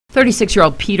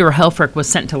36-year-old Peter Helfrich was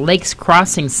sent to Lakes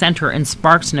Crossing Center in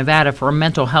Sparks, Nevada for a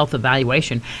mental health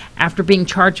evaluation after being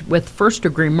charged with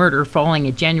first-degree murder following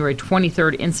a January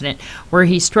 23rd incident where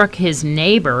he struck his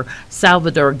neighbor,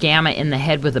 Salvador Gama, in the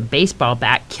head with a baseball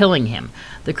bat, killing him.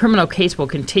 The criminal case will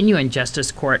continue in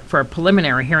Justice Court for a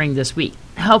preliminary hearing this week.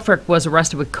 Helfrich was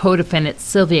arrested with co-defendant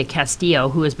Sylvia Castillo,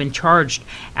 who has been charged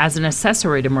as an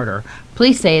accessory to murder.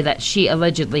 Police say that she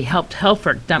allegedly helped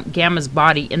Helfrich dump Gama's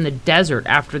body in the desert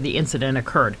after the incident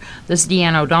occurred. This is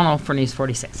Deanna O'Donnell for News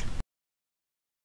 46.